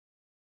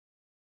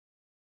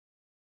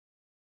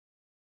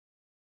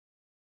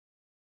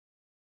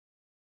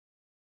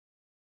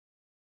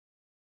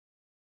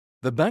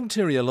The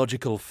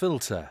bacteriological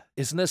filter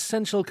is an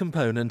essential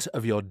component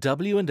of your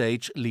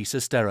W&H Lisa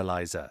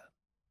sterilizer.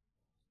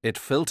 It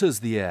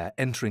filters the air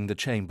entering the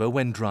chamber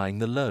when drying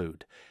the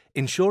load,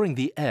 ensuring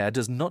the air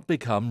does not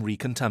become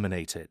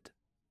recontaminated.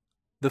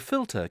 The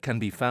filter can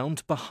be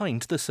found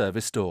behind the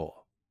service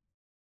door.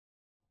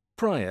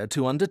 Prior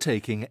to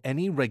undertaking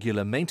any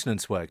regular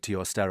maintenance work to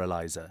your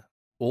sterilizer,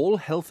 all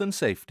health and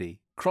safety,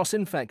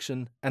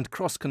 cross-infection and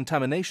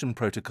cross-contamination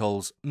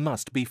protocols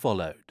must be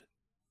followed.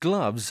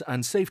 Gloves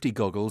and safety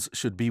goggles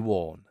should be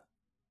worn.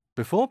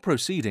 Before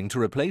proceeding to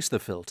replace the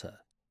filter,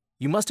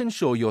 you must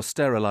ensure your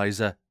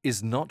sterilizer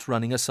is not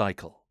running a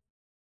cycle.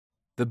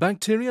 The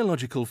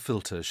bacteriological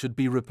filter should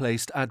be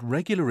replaced at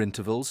regular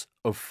intervals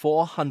of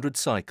 400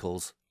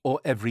 cycles or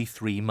every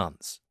 3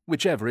 months,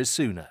 whichever is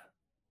sooner.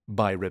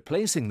 By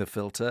replacing the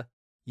filter,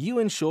 you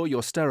ensure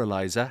your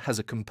sterilizer has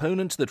a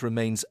component that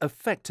remains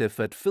effective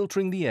at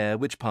filtering the air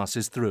which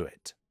passes through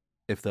it.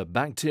 If the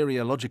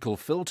bacteriological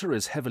filter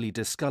is heavily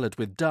discolored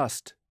with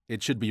dust,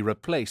 it should be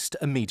replaced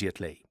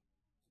immediately.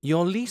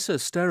 Your Lisa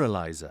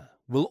sterilizer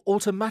will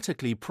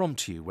automatically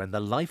prompt you when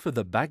the life of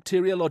the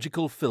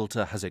bacteriological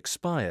filter has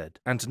expired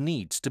and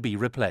needs to be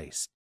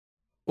replaced.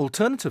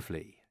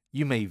 Alternatively,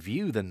 you may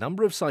view the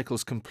number of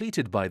cycles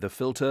completed by the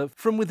filter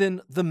from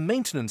within the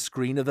maintenance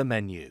screen of the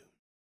menu.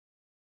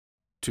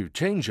 To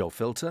change your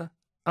filter,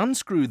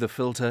 unscrew the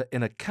filter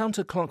in a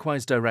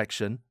counterclockwise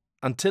direction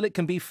until it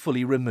can be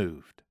fully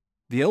removed.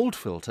 The old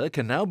filter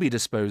can now be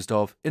disposed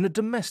of in a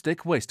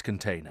domestic waste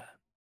container.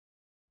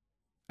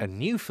 A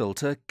new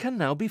filter can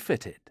now be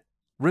fitted.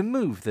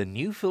 Remove the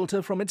new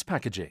filter from its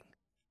packaging,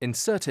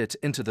 insert it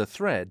into the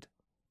thread,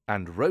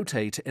 and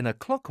rotate in a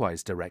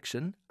clockwise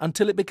direction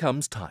until it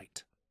becomes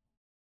tight.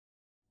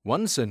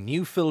 Once a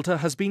new filter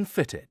has been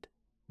fitted,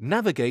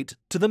 navigate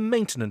to the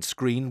maintenance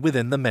screen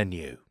within the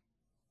menu.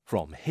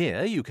 From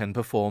here, you can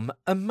perform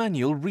a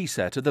manual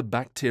reset of the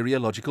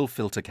bacteriological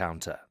filter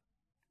counter.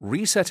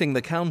 Resetting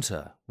the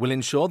counter will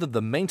ensure that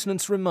the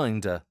maintenance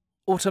reminder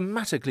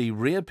automatically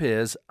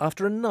reappears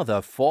after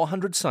another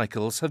 400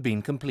 cycles have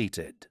been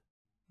completed.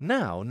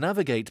 Now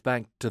navigate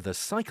back to the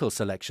cycle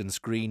selection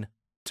screen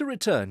to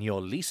return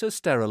your Lisa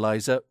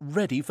sterilizer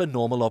ready for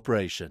normal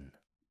operation.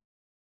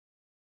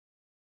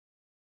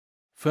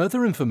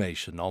 Further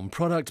information on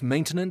product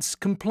maintenance,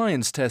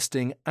 compliance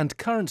testing and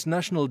current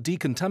national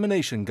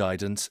decontamination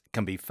guidance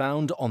can be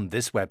found on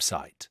this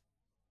website.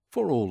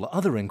 For all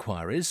other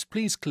inquiries,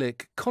 please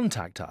click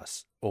Contact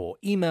Us or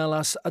email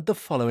us at the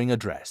following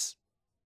address.